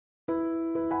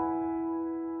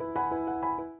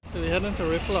So we head into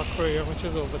Ripley's Aquarium, which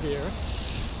is over there.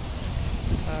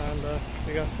 And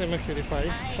we got Sim and Cutie Pie.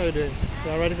 How you doing?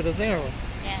 You all ready for this thing or what?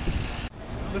 Yes.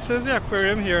 This is the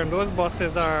aquarium here, and those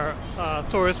buses are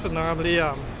tourists would normally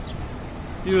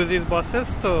use these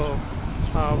buses to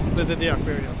visit the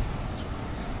aquarium.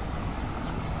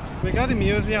 We got the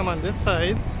museum on this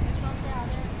side.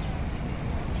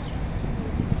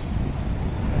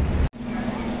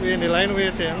 We're in the line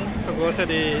waiting to go to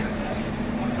the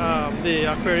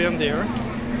aquarium there.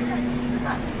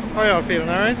 How y'all feeling,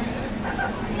 alright?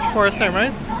 First time,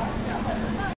 right?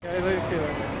 Guys, how you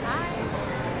feeling? Hi.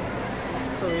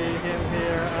 So we came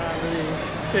here and we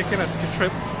taking a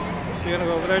trip. We're gonna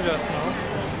go over there just now.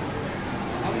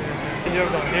 You're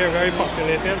down here, very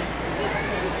populated.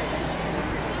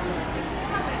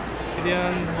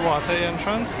 Indian water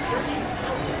entrance.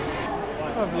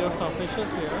 A view of some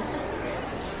fishes here.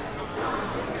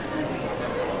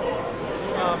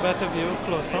 Better view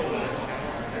close up.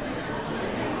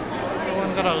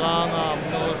 Everyone got a long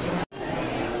nose.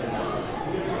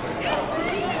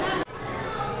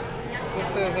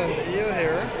 This is an eel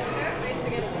here.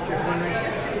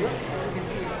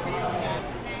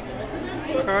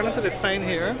 According to the sign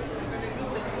here,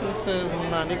 this is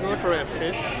Nanigoat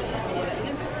redfish.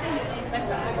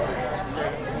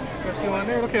 If you want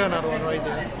to look at another one right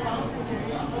there.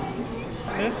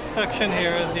 This section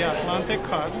here is the Atlantic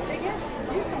cod.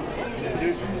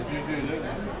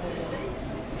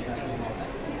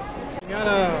 You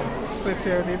gotta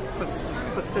prepare the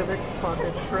Pacific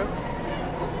spotted shrimp.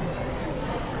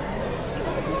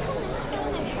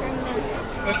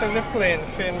 This is a plain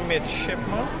fin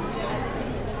midshipman.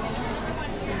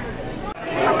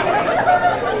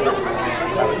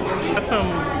 Got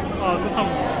also some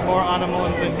more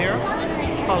animals in here.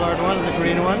 Colored ones, the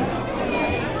green ones.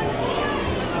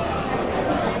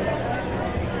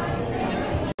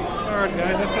 Alright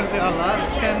guys, this is the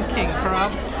Alaskan king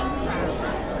crab.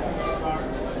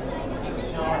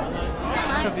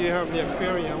 You have the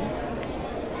aquarium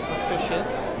of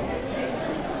fishes.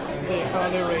 They call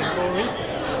the rainbow reef.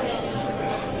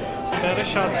 Better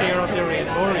shot here of the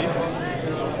rainbow reef.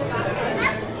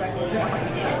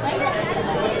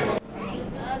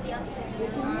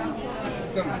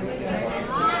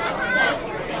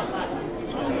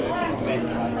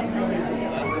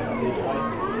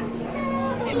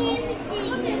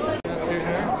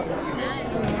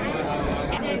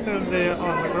 This is the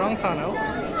underground tunnel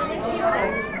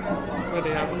with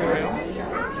the aquarium.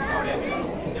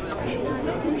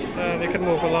 And you can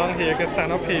move along here, you can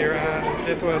stand up here and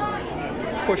it will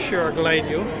push you or glide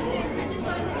you.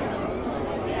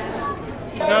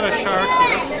 Got a shark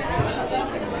here.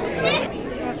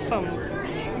 There's some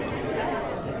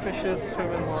fishes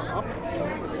swimming more up.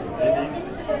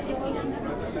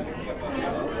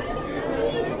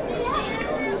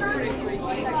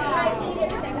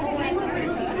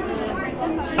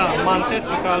 Mantis,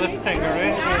 we call it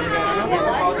stingray.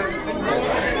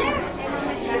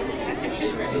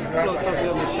 Close up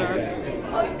the shark.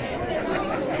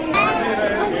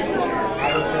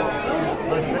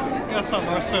 Got some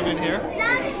more swimming here.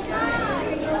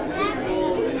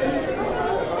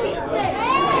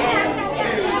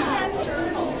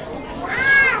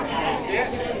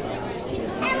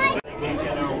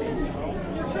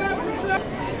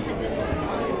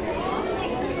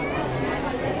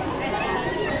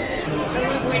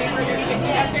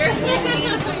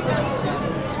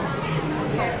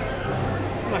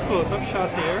 A close-up shot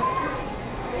here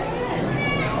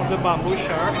of the bamboo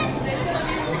shark.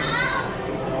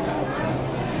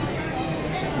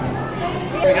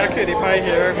 We got Cutie Pie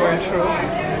here going through.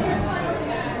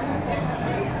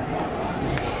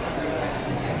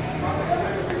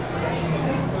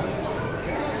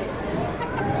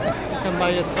 You can buy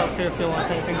your stuff here if you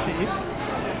want anything to eat.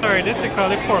 Sorry, this we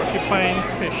call it porcupine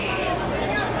fish.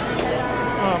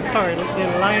 Oh, I'm sorry, the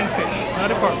lionfish, not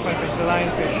the porcupine fish, the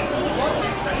lionfish.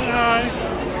 Hi.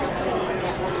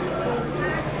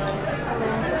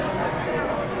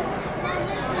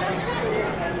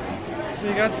 We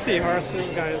got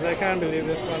seahorses, guys. I can't believe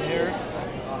this one here.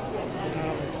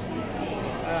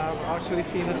 I've actually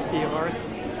seen a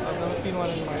seahorse. I've never seen one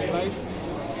in my life.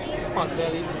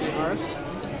 Pot-bellied seahorse.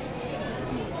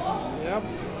 Yep.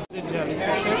 The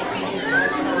jellyfishes.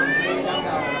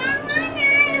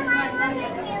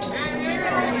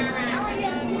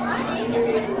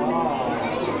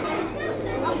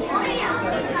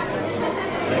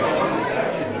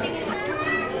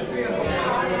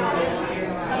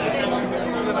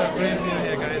 Great view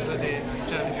here, guys, of the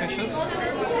jellyfishes.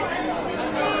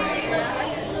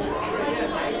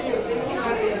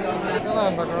 An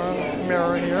underground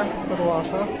mirror here with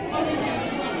water.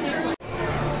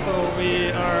 So So we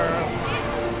are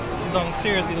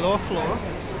downstairs, the lower floor.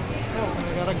 Oh, and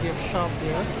we got a gift shop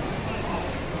there.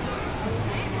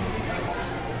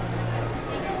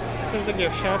 This is the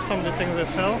gift shop, some of the things they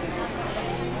sell.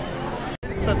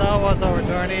 So that was our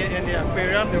journey in the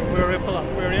aquarium, the Ripple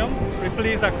Aquarium,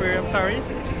 Ripley's Aquarium, sorry.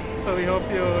 So we hope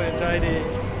you enjoy the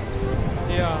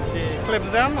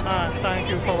clips them, and thank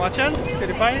you for watching.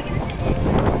 Goodbye. Like,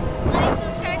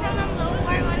 subscribe down below,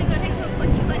 or want to go next to a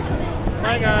quick list.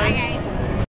 Bye guys. Bye guys.